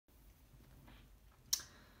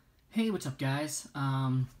Hey, what's up, guys?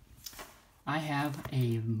 I have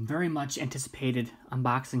a very much anticipated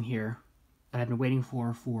unboxing here that I've been waiting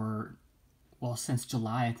for, well, since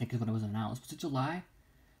July, I think is when it was announced. Was it July?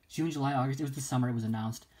 June, July, August? It was the summer it was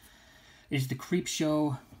announced. It is the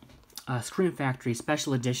Creepshow Scream Factory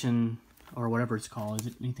Special Edition, or whatever it's called. Is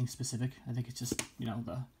it anything specific? I think it's just, you know,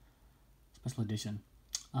 the special edition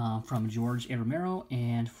from George A. Romero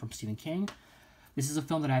and from Stephen King. This is a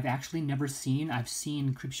film that I've actually never seen. I've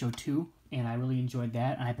seen Creepshow 2, and I really enjoyed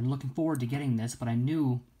that. And I've been looking forward to getting this, but I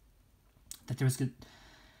knew that there was good.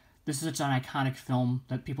 This is such an iconic film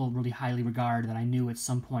that people really highly regard that I knew at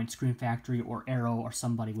some point Scream Factory or Arrow or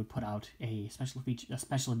somebody would put out a special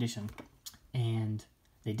edition, and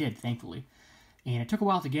they did, thankfully. And it took a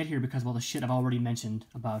while to get here because of all the shit I've already mentioned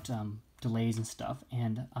about delays and stuff.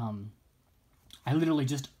 And I literally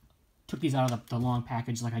just took these out of the long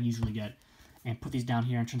package like I usually get, and put these down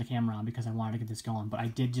here and turn the camera on because I wanted to get this going. But I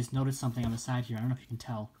did just notice something on the side here. I don't know if you can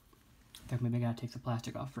tell. In fact, maybe I gotta take the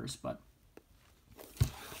plastic off first, but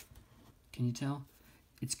can you tell?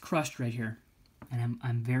 It's crushed right here, and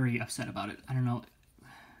I'm very upset about it. I don't know.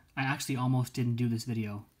 I actually almost didn't do this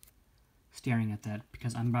video staring at that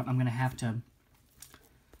because I'm gonna have to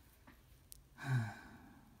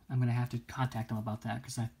contact them about that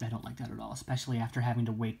because I don't like that at all, especially after having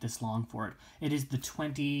to wait this long for it. It is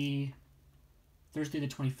the Thursday the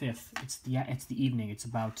 25th. It's the evening. It's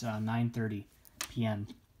about 9:30 p.m.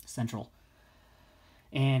 Central,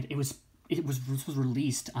 and this was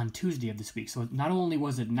released on Tuesday of this week. So not only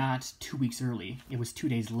was it not 2 weeks early, it was 2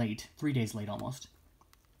 days late, 3 days late almost.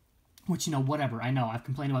 Which, you know, whatever. I know I've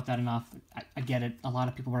complained about that enough. I get it. A lot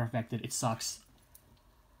of people were affected. It sucks.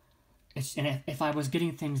 And if I was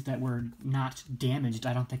getting things that were not damaged,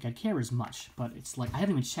 I don't think I'd care as much. But it's like, I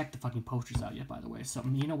haven't even checked the fucking posters out yet, by the way. So,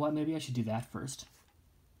 you know what? Maybe I should do that first.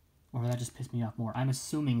 Or that just pissed me off more. I'm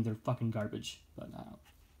assuming they're fucking garbage. But I'm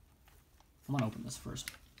gonna open this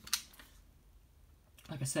first.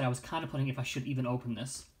 Like I said, I was contemplating if I should even open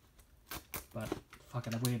this. But, fuck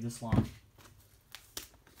it, I've waited this long.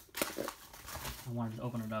 I wanted to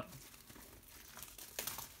open it up.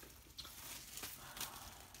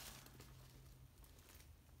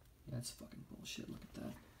 That's fucking bullshit. Look at that.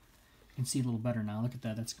 You can see a little better now. Look at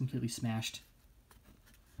that. That's completely smashed.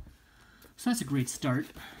 So that's a great start.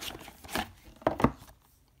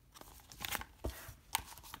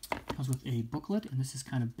 Comes with a booklet, and this is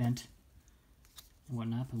kind of bent and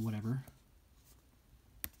whatnot, but whatever.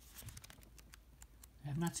 I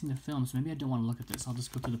have not seen the film, so maybe I don't want to look at this. I'll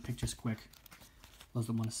just go through the pictures quick. Those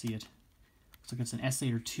that want to see it. Looks like it's an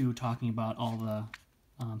essay or two talking about all the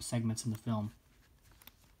segments in the film.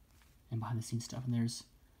 And behind the scenes stuff. And there's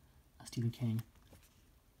Stephen King.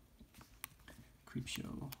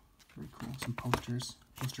 Creepshow. Very cool. Some posters.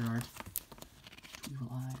 Poster art.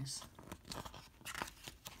 Evil eyes.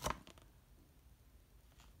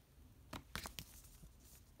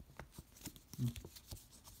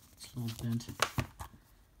 It's a little bent.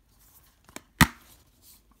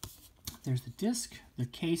 There's the disc. The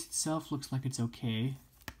case itself looks like it's okay.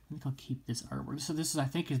 I think I'll keep this artwork. So this is, I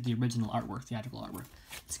think, is the original artwork, theatrical artwork.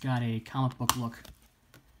 It's got a comic book look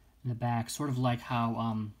in the back, sort of like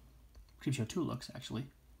how Creepshow 2 looks, actually.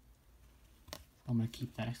 I'm going to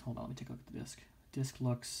keep that. Hold on, let me take a look at the disc. Disc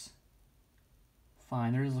looks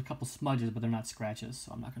fine. There's a couple smudges, but they're not scratches,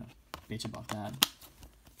 so I'm not going to bitch about that.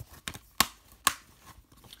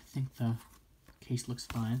 I think the case looks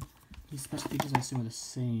fine. These special features, I assume, are the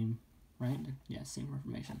same, right? Yeah, same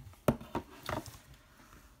information.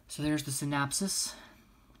 So there's the synopsis.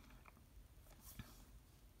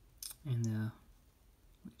 And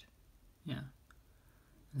yeah. And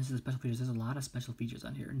this is the special features. There's a lot of special features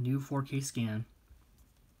on here. New 4K scan.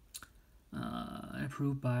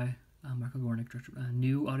 Approved by Marco Gornick.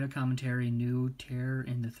 New audio commentary. New Terror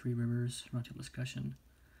in the Three Rivers. Roundtable discussion.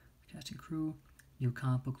 Cast and crew. New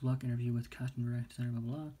comic book look. Interview with costume director, designer, blah,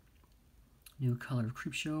 blah, blah. New color of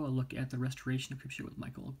Creepshow. A look at the restoration of Creepshow with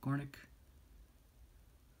Michael Gornick.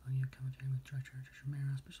 Audio commentary with director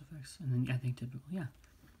Romero, special effects, and then I think typical, yeah,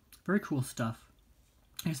 very cool stuff.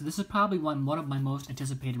 Okay, so this is probably one of my most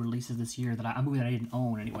anticipated releases this year that a movie that I didn't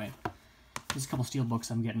own anyway. There's a couple steelbooks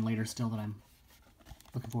I'm getting later still that I'm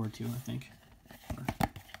looking forward to, I think, or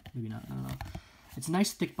maybe not. I don't know. It's a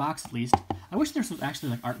nice thick box at least. I wish there was actually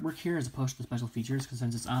like artwork here as opposed to the special features, because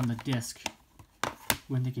since it's on the disc,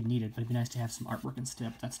 you wouldn't think you'd need it, but it'd be nice to have some artwork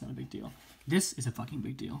instead. But that's not a big deal. This is a fucking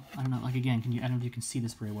big deal. I don't know, like again, I don't know if you can see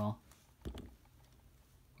this very well.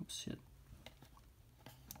 Oops, shit.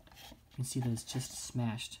 You can see that it's just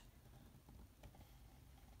smashed.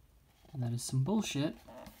 And that is some bullshit.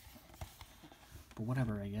 but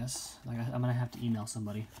whatever, I guess. Like, I'm gonna have to email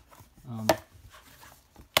somebody.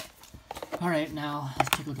 Alright, now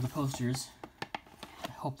let's take a look at the posters.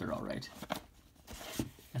 I hope they're alright.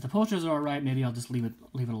 If the posters are alright, maybe I'll just leave it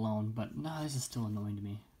alone, but no, this is still annoying to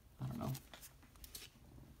me. I don't know.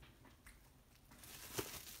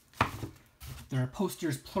 There are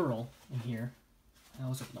posters plural in here. I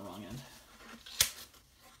always open the wrong end.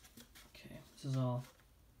 Okay, this is all...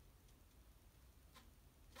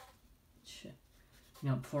 Shit. You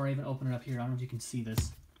know, before I even open it up here, I don't know if you can see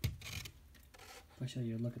this. If I show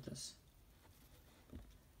you, look at this.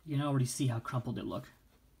 You can already see how crumpled it look.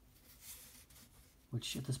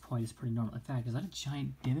 Which, at this point, is pretty normal. In fact, is that a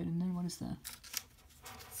giant divot in there? What is that?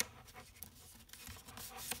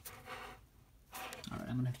 Alright,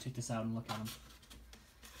 I'm gonna have to take this out and look at them.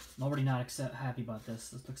 I'm already not happy about this.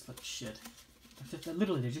 This looks like shit.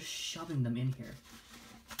 Literally, they're just shoving them in here.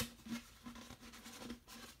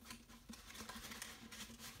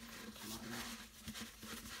 Come on now.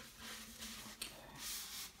 Okay.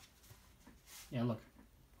 Yeah, look.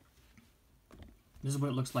 This is what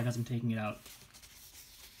it looks like as I'm taking it out.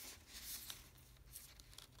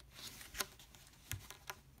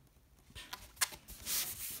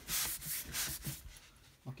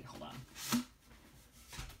 Okay, hold on.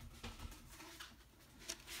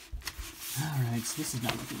 Alright, so this is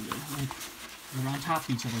not looking good. They're on top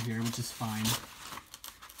of each other here, which is fine. So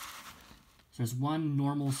there's one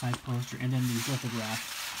normal size poster and then these lithographs.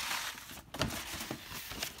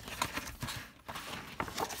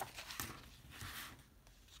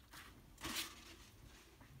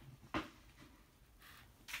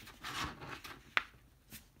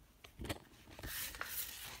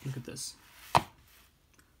 Look at this.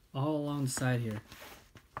 All along the side here.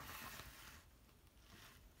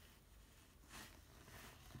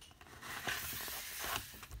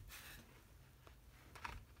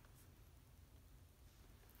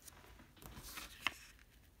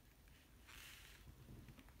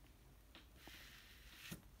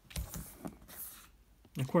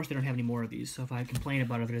 And of course, they don't have any more of these, so if I complain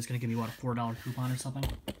about it, they're just going to give me, what, a $4 coupon or something?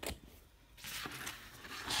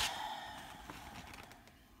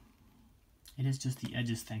 It is just the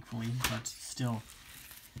edges, thankfully, but still,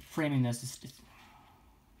 framing this,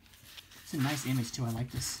 it's a nice image, too. I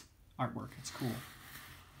like this artwork. It's cool.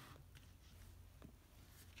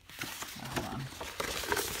 Hold on.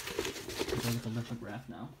 Look at the lithograph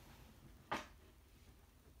now.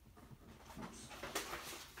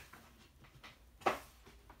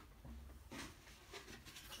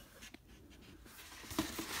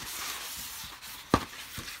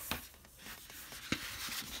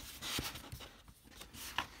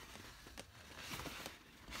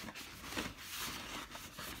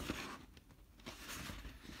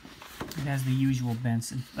 It has the usual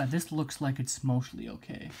bends. This looks like it's mostly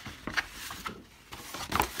okay.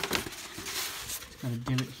 It's got a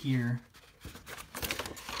divot here.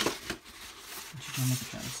 But you can look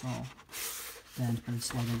at that, it's all bent, but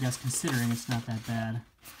it's like, I guess considering it's not that bad.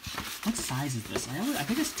 What size is this? I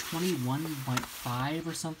think it's 21.5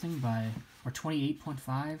 or something or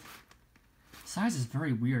 28.5. Size is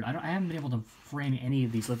very weird. I haven't been able to frame any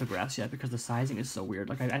of these lithographs yet because the sizing is so weird.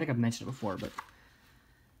 Like I think I've mentioned it before, but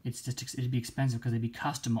it's just, it'd be expensive because they'd be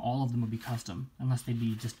custom. All of them would be custom, unless they'd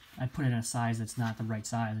be just, I'd put it in a size that's not the right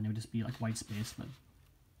size, and it would just be like white space. But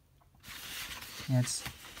yeah, it's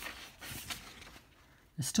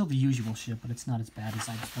still the usual shit, but it's not as bad as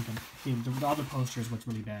I was thinking. The other poster is what's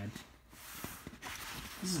really bad.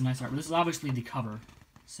 This is a nice art. This is obviously the cover,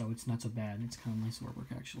 so it's not so bad. It's kind of nice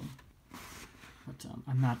artwork actually. But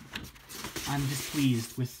I'm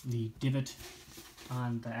displeased with the divot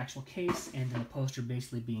on the actual case, and then the poster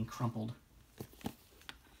basically being crumpled. There's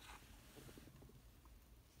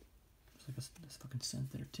like this fucking scent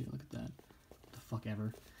there too. Look at that. What the fuck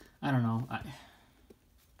ever. I don't know.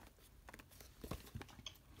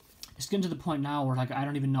 It's getting to the point now where like I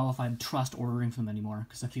don't even know if I trust ordering from them anymore,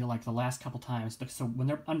 because I feel like the last couple times, so when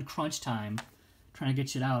they're on crunch time, trying to get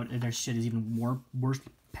shit out, their shit is even worse,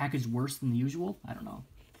 packaged worse than the usual. I don't know.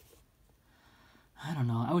 I don't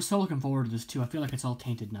know. I was so looking forward to this, too. I feel like it's all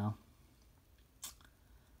tainted now.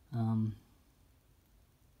 Let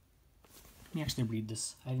me actually read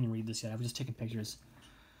this. I didn't read this yet. I was just taking pictures.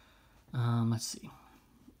 Let's see.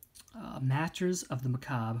 Masters of the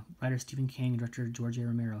Macabre, writer Stephen King and director George A.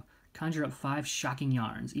 Romero, conjure up 5 shocking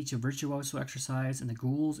yarns, each a virtuoso exercise in the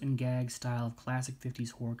ghouls and gags style of classic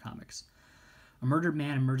 50s horror comics. A murdered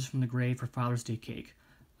man emerges from the grave for Father's Day cake.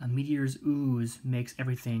 A meteor's ooze makes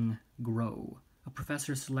everything grow. A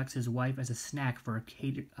professor selects his wife as a snack for a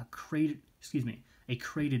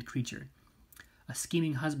crated creature. A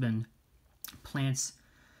scheming husband plants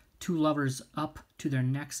Two lovers up to their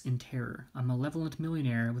necks in terror. A malevolent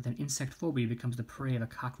millionaire with an insect phobia becomes the prey of a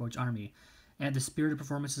cockroach army. Add the spirited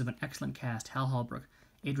performances of an excellent cast: Hal Holbrook,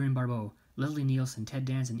 Adrienne Barbeau, Leslie Nielsen, Ted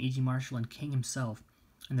Danson, E.G. Marshall, and King himself,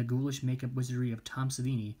 and the ghoulish makeup wizardry of Tom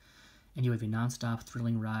Savini, and you have a non-stop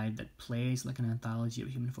thrilling ride that plays like an anthology of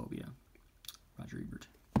human phobia. Roger Ebert.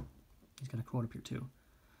 He's got a quote up here too.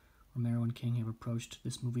 Romero and King have approached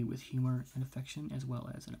this movie with humor and affection, as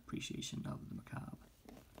well as an appreciation of the macabre.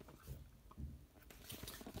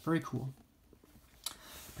 Very cool.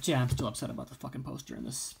 But yeah, I'm still upset about the fucking poster in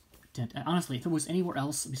this tent. And honestly, if it was anywhere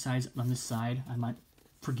else besides on this side, I might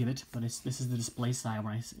forgive it, but this is the display side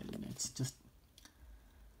where it's just...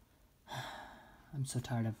 I'm so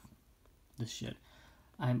tired of this shit.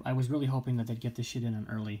 I was really hoping that they'd get this shit in on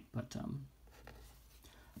early, but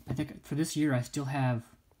I think for this year I still have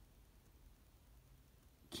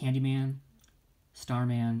Candyman,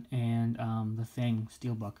 Starman, and The Thing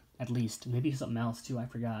Steelbook, at least. Maybe something else too, I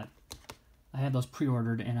forgot. I had those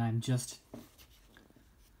pre-ordered, and I'm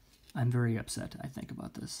very upset, I think,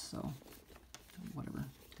 about this, so whatever.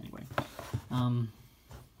 Anyway, well,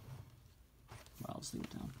 I'll just leave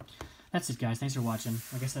it down. That's it, guys. Thanks for watching.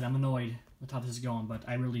 Like I said, I'm annoyed with how this is going, but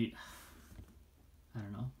I don't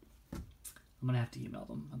know. I'm gonna have to email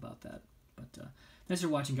them about that. But thanks for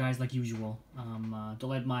watching, guys, like usual. Don't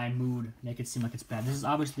let my mood make it seem like it's bad. This is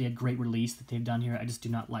obviously a great release that they've done here. I just do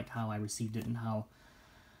not like how I received it and how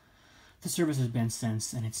the service has been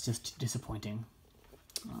since, and it's just disappointing.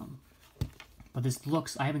 But this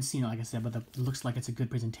looks, I haven't seen it, like I said, but it looks like it's a good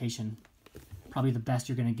presentation. Probably the best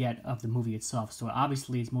you're going to get of the movie itself. So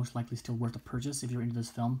obviously it's most likely still worth a purchase if you're into this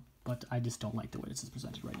film, but I just don't like the way this is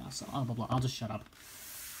presented right now. So I'll just shut up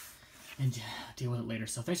and deal with it later.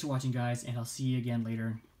 So thanks for watching, guys, and I'll see you again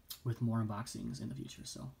later with more unboxings in the future.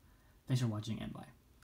 So thanks for watching, and bye.